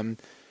sign him,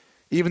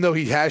 even though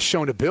he has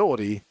shown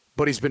ability.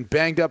 But he's been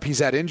banged up. He's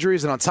had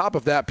injuries. And on top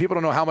of that, people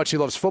don't know how much he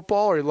loves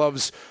football or he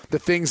loves the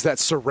things that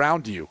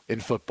surround you in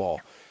football.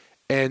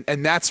 And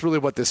that's really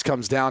what this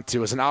comes down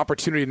to, is an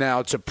opportunity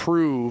now to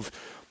prove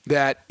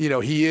that,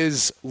 he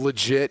is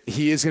legit.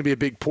 He is going to be a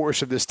big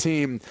portion of this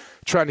team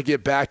trying to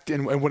get back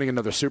and winning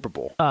another Super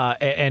Bowl.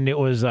 And it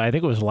was, I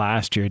think it was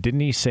last year.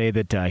 Didn't he say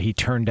that he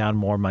turned down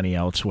more money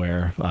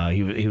elsewhere?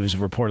 He was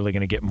reportedly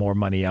going to get more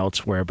money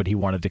elsewhere, but he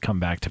wanted to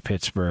come back to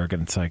Pittsburgh.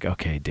 And it's like,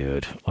 okay,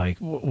 dude, like,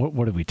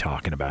 what are we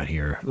talking about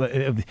here?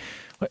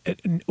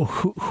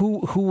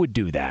 Who would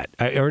do that?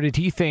 Or did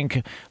he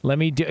think, let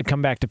me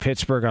come back to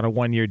Pittsburgh on a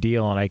one-year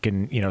deal and I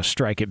can,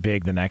 strike it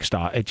big the next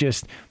off?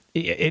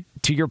 It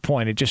to your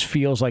point, it just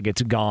feels like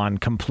it's gone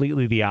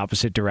completely the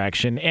opposite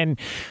direction. And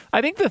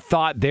I think the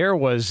thought there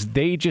was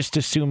they just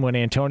assumed when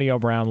Antonio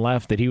Brown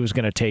left that he was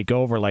going to take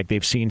over, like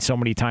they've seen so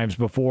many times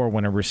before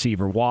when a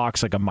receiver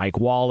walks, like a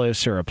Mike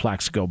Wallace or a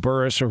Plaxico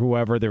Burress or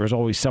whoever. There was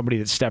always somebody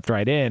that stepped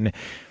right in.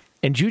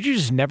 And Juju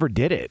just never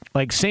did it.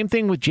 Like, same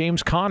thing with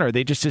James Conner.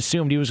 They just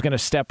assumed he was going to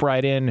step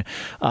right in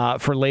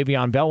for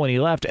Le'Veon Bell when he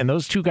left. And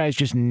those two guys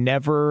just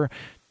never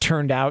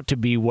turned out to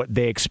be what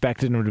they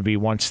expected them to be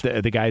once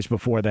the guys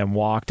before them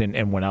walked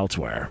and went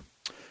elsewhere.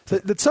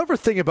 The tougher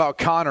thing about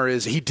Conner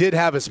is he did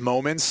have his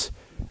moments,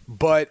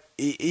 but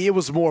it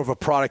was more of a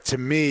product to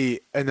me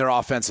in their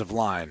offensive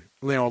line.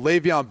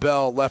 Le'Veon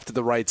Bell left at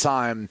the right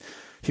time.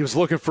 He was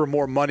looking for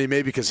more money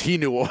maybe because he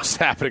knew what was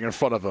happening in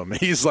front of him.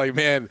 He's like,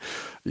 man,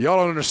 y'all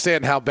don't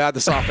understand how bad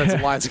this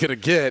offensive line is going to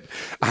get.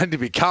 I need to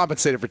be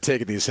compensated for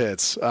taking these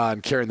hits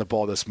and carrying the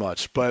ball this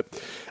much.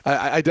 But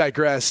I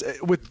digress.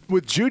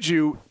 With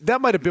Juju,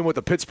 that might have been what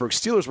the Pittsburgh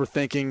Steelers were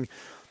thinking.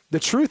 The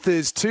truth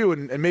is, too,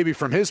 and maybe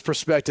from his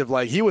perspective,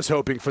 like he was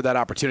hoping for that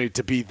opportunity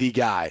to be the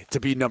guy, to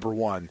be number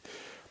one.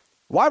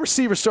 Wide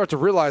receivers start to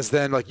realize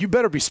then, like, you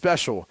better be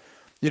special.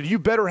 You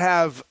better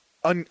have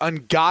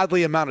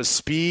ungodly amount of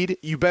speed.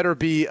 You better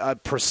be a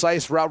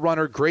precise route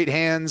runner, great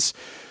hands,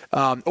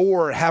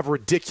 or have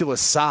ridiculous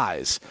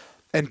size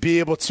and be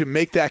able to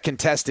make that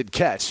contested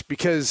catch.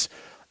 Because,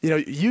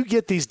 you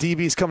get these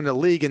DBs coming to the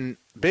league and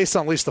based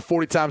on at least the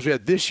 40 times we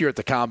had this year at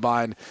the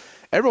Combine,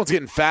 everyone's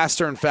getting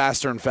faster and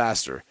faster and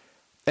faster.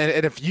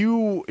 And if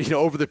you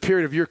over the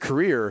period of your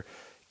career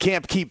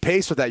can't keep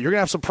pace with that, you're going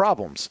to have some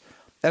problems.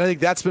 And I think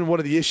that's been one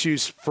of the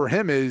issues for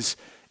him is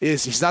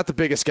he's not the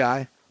biggest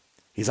guy.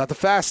 He's not the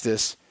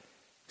fastest.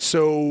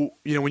 So,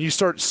 when you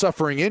start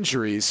suffering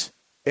injuries,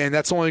 and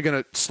that's only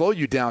going to slow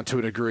you down to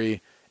a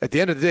degree, at the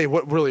end of the day,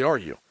 what really are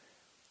you?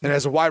 And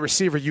as a wide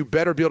receiver, you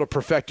better be able to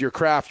perfect your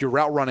craft, your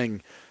route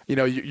running,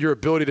 your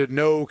ability to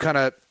know kind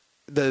of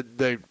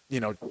the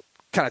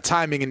kind of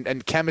timing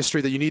and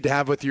chemistry that you need to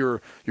have with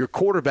your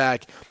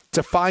quarterback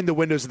to find the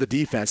windows of the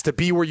defense, to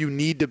be where you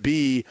need to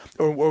be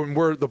or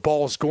where the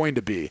ball is going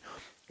to be.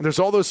 And there's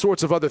all those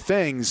sorts of other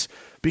things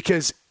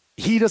because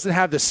he doesn't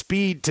have the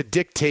speed to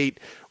dictate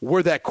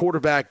where that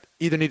quarterback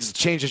either needs to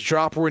change his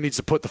drop or where he needs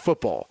to put the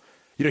football.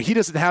 He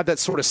doesn't have that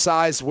sort of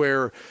size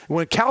where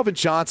when Calvin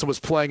Johnson was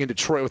playing in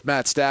Detroit with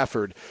Matt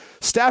Stafford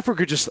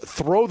could just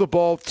throw the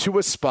ball to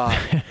a spot,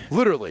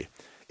 literally.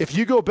 If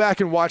you go back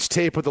and watch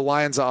tape of the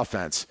Lions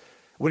offense,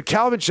 when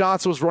Calvin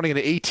Johnson was running an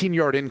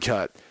 18-yard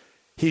in-cut,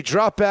 he'd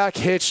drop back,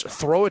 hitch,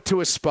 throw it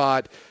to a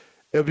spot.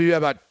 It would be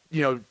about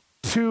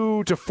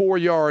 2 to 4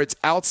 yards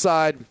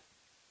outside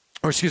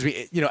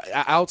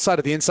outside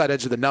of the inside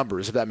edge of the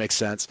numbers, if that makes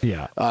sense.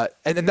 Yeah.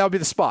 And then that would be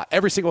the spot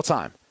every single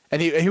time.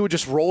 And he would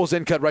just roll his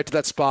in-cut right to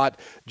that spot,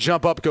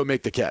 jump up, go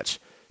make the catch.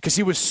 Because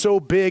he was so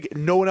big,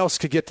 no one else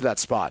could get to that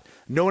spot.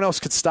 No one else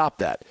could stop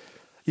that.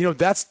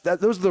 Those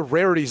are the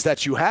rarities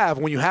that you have.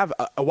 When you have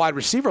a wide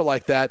receiver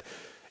like that,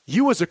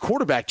 you as a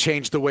quarterback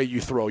change the way you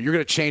throw. You're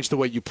going to change the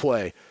way you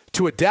play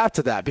to adapt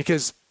to that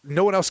because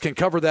no one else can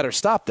cover that or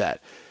stop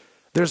that.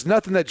 There's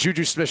nothing that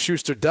Juju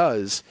Smith-Schuster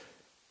does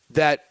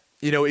that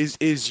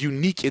is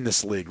unique in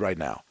this league right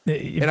now.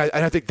 And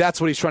I think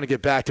that's what he's trying to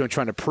get back to and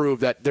trying to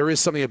prove that there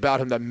is something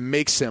about him that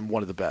makes him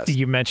one of the best.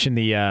 You mentioned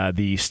the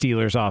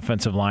Steelers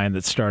offensive line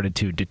that started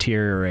to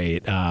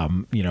deteriorate.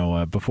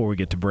 Before we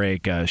get to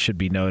break, should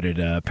be noted,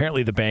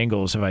 apparently the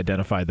Bengals have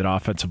identified that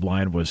offensive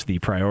line was the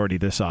priority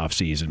this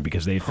offseason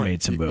because they've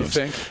made some moves.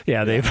 You think?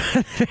 Yeah, they've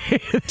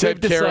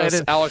Ted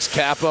Karras, Alex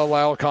Kappa,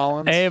 Lyle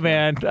Collins. Hey,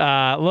 man,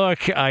 look,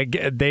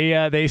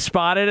 they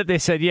spotted it. They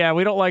said, yeah,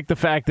 we don't like the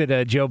fact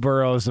that Joe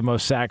Burrow is the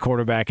most sacked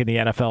quarterback in the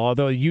NFL,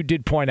 although you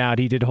did point out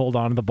he did hold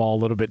on to the ball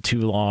a little bit too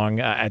long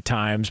at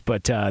times,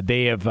 but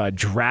they have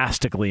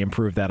drastically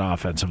improved that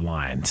offensive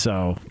line.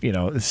 So,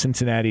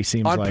 Cincinnati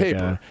seems on like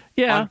paper.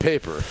 On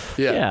paper.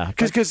 Yeah.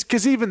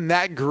 Because even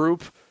that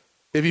group,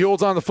 if he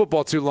holds on to the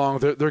football too long,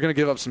 they're going to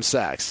give up some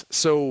sacks.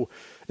 So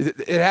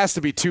it has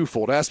to be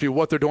twofold. It has to be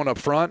what they're doing up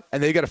front,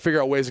 and they got to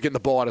figure out ways of getting the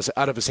ball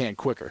out of his hand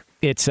quicker.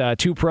 It's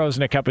Two Pros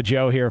and a Cup of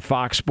Joe here,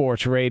 Fox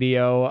Sports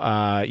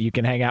Radio. You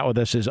can hang out with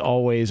us as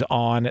always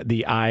on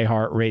the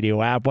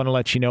iHeartRadio app. Want to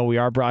let you know we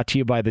are brought to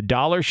you by the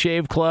Dollar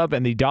Shave Club,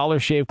 and the Dollar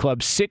Shave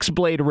Club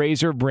 6-blade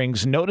razor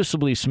brings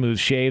noticeably smooth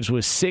shaves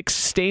with 6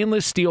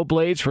 stainless steel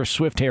blades for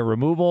swift hair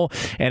removal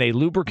and a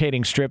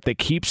lubricating strip that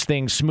keeps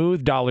things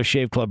smooth. Dollar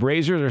Shave Club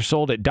razors are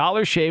sold at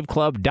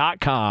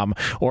dollarshaveclub.com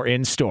or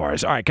in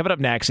stores. All right, coming up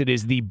next, it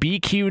is the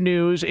BQ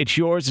News. It's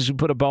yours as we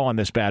put a bow on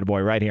this bad boy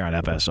right here on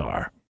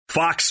FSR.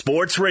 Fox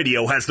Sports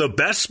Radio has the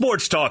best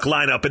sports talk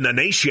lineup in the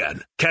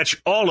nation.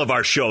 Catch all of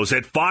our shows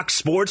at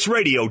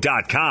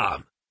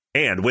foxsportsradio.com.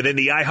 And within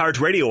the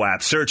iHeartRadio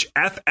app, search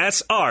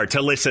FSR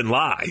to listen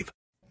live.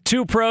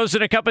 Two Pros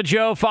and a Cup of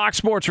Joe, Fox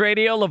Sports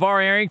Radio.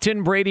 LaVar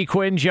Arrington, Brady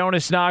Quinn,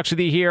 Jonas Knox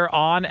with you here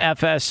on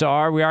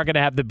FSR. We are going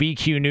to have the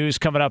BQ News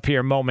coming up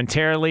here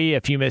momentarily.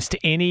 If you missed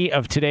any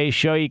of today's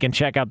show, you can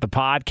check out the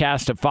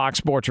podcast at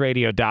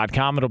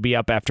foxsportsradio.com. It'll be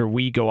up after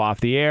we go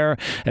off the air,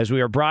 as we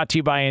are brought to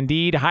you by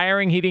Indeed.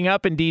 Hiring heating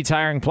up. Indeed's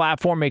hiring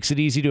platform makes it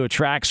easy to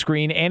attract,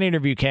 screen, and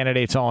interview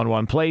candidates all in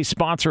one place.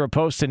 Sponsor a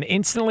post and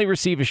instantly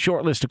receive a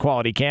short list of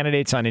quality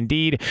candidates on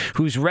Indeed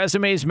whose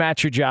resumes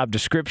match your job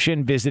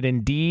description. Visit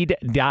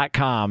Indeed.com/credit. News.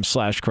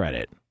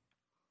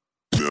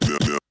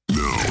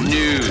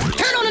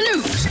 Turn on the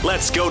news.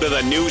 Let's go to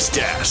the news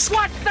desk.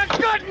 What's the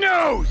good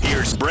news?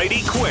 Here's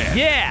Brady Quinn.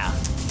 Yeah.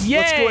 Yay.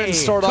 Let's go ahead and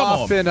start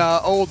off in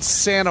old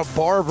Santa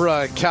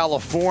Barbara,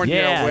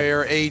 California,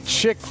 where a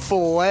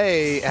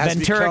Chick-fil-A has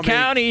Ventura become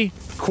County, a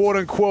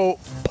quote-unquote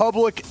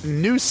public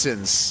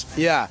nuisance.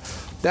 Yeah,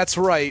 that's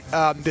right.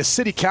 The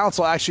city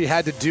council actually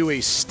had to do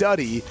a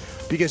study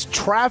because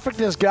traffic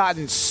has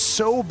gotten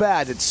so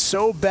bad, it's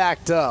so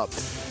backed up,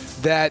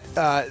 that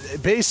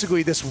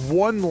basically this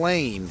one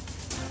lane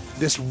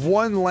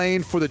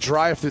for the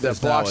drive-through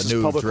that blocks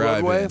this public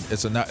roadway.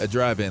 It's a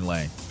drive-in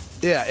lane.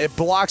 Yeah, it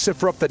blocks it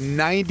for up to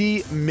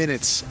 90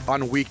 minutes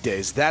on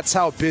weekdays. That's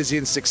how busy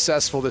and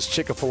successful this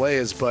Chick-fil-A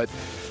is, but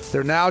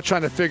they're now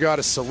trying to figure out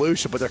a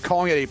solution, but they're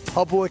calling it a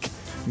public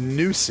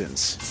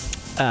nuisance.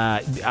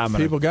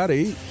 People got to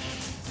eat.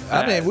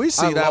 I mean, we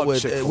see that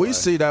with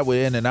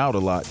In-N-Out a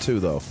lot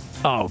too, though.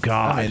 Oh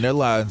God! I mean, their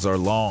lines are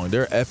long.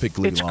 They're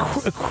epically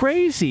long. It's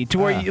crazy to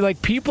where you,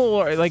 like people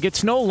are like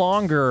it's no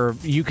longer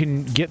you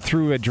can get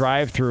through a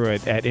drive-through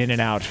at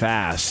In-N-Out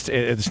fast.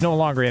 It's no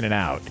longer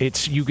In-N-Out.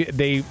 It's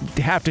they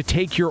have to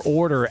take your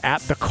order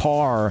at the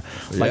car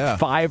like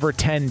 5 or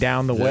 10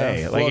 down the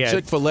way. Like, well,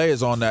 Chick-fil-A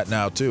is on that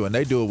now too, and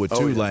they do it with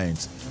 2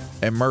 lanes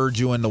and merge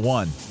you into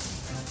one.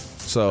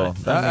 So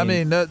I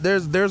mean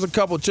there's a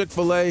couple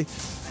Chick-fil-A.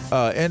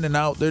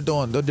 In-N-Out, they're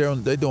doing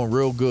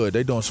real good.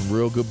 They're doing some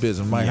real good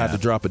business. Might have to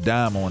drop a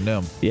dime on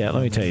them. Yeah,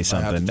 let me tell you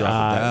something. Have to drop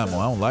a dime.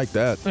 I don't like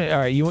that. All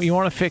right, you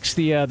want to fix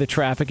the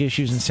traffic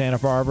issues in Santa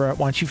Barbara?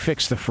 Why don't you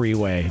fix the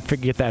freeway?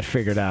 Get that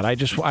figured out.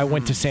 I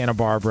went to Santa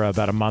Barbara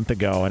about a month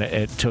ago, and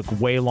it took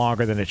way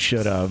longer than it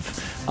should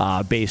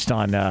have, based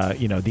on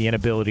the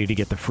inability to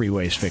get the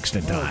freeways fixed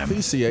in time.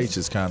 PCH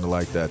is kind of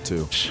like that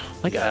too.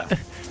 Like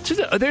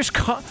there's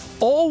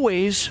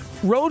always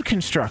road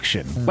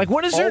construction. Like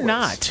when is there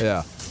not?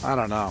 Yeah. I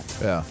don't know.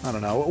 Yeah. I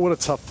don't know. What a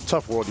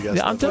tough world you guys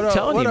live in. I'm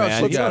telling you,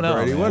 man.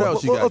 What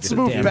else you got? Let's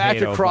move back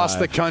across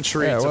the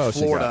country to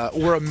Florida,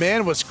 where a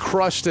man was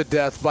crushed to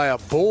death by a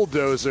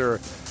bulldozer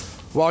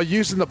while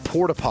using the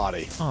porta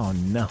potty. Oh,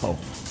 no.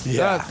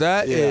 Yeah.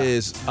 That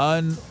is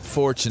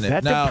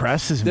unfortunate. That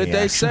depresses me. Did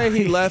they say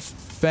he left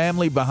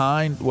family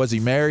behind? Was he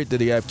married?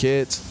 Did he have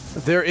kids?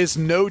 There is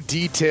no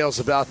details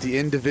about the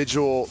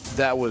individual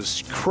that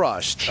was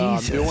crushed.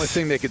 The only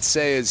thing they could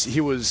say is he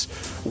was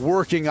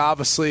working,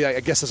 obviously, I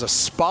guess, as a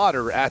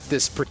spotter at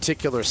this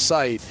particular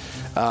site.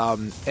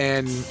 And,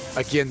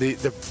 again,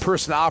 the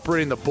person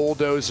operating the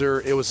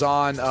bulldozer, it was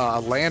on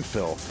a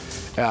landfill.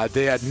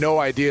 They had no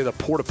idea the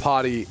porta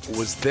potty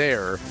was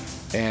there.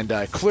 And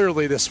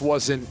clearly this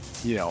wasn't,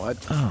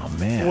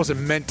 it wasn't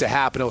meant to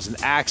happen. It was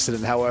an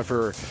accident.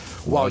 However,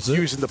 while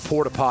using the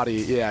porta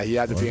potty, he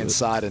had to be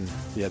inside, and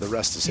the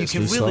rest is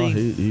history. You can really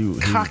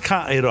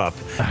caca it up.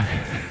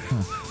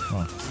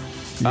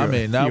 I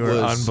mean, that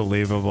was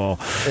unbelievable.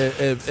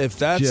 If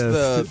that's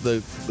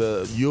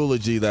the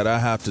eulogy that I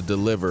have to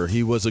deliver,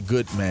 he was a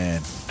good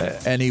man,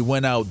 and he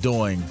went out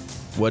doing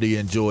what he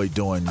enjoyed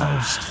doing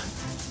most.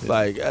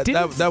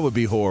 That would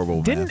be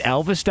horrible. Didn't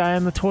Elvis die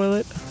in the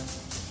toilet?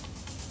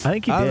 I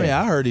think he did. I mean,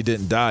 I heard he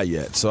didn't die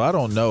yet, so I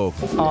don't know.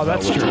 Oh,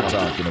 that's what true. You're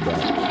talking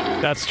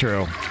about. That's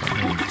true.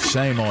 I mean,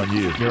 shame on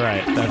you. You're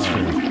right. That's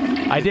true.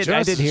 I did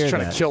hear that.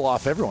 Trying to kill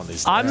off everyone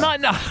these days. I'm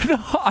not. No.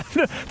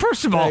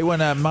 First of all, he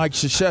went at Mike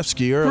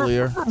Krzyzewski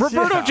earlier.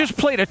 Roberto just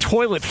played a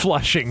toilet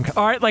flushing.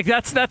 All right, like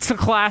that's the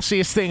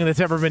classiest thing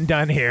that's ever been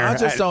done here. I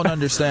just don't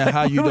understand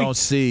how you don't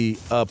see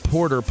a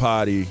porta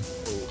potty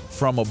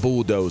from a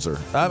bulldozer.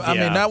 I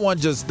mean, that one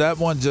just.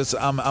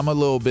 I'm a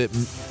little bit,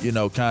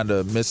 kind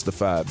of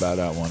mystified by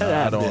that one.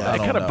 I don't. It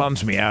kind of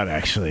bums me out,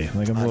 actually.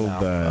 Like I'm a little.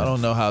 I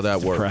don't know how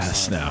that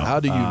works. Now. How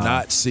do you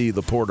not see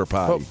the porta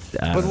potty?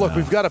 But look,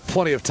 we've got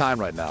plenty of time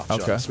right now.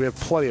 Okay, Jonas. We have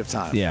plenty of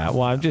time. Yeah.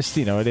 Well, I'm just,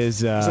 it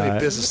is. There's any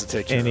business to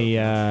take care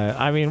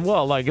of. I mean,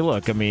 well, like,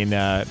 look, I mean,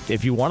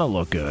 if you want to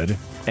look good.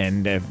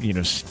 And,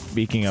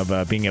 speaking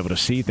of being able to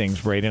see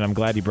things, Braden, I'm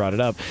glad you brought it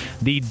up.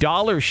 The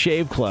Dollar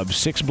Shave Club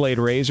 6-blade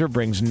razor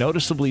brings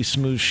noticeably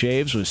smooth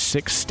shaves with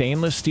 6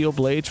 stainless steel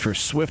blades for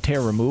swift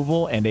hair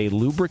removal and a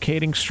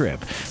lubricating strip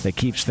that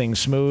keeps things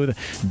smooth.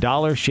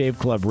 Dollar Shave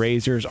Club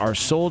razors are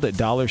sold at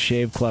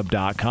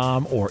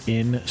dollarshaveclub.com or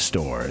in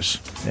stores.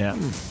 Yeah.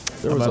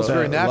 It was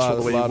very natural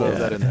the way you wove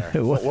that in there.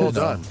 Well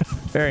done.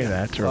 Very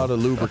natural. A lot of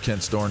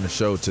lubricants during the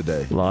show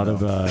today. A lot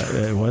of,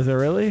 was there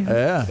really?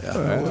 Yeah.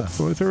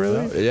 Was there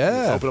really?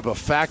 Yeah. Open up a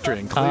factory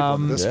in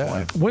Cleveland at this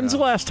point. When's the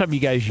last time you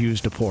guys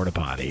used a porta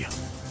potty?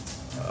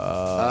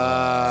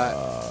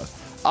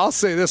 I'll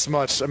say this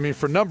much. I mean,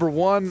 for number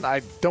one,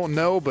 I don't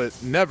know,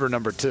 but never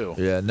number two.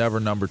 Yeah,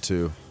 never number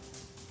two.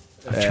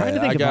 I'm trying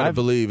to think. I gotta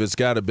believe it's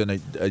got to have been a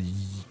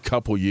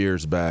couple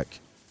years back.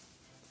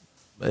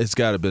 It's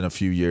got to have been a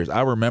few years. I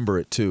remember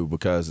it too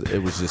because it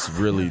was just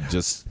really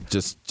just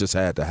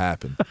had to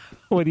happen.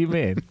 What do you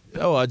mean?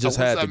 Oh, I just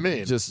had to.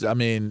 Mean? I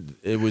mean,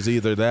 it was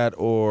either that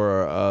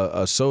or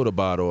a soda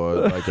bottle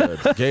or like a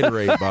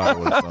Gatorade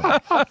bottle or something.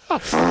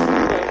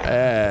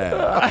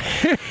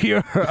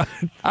 You're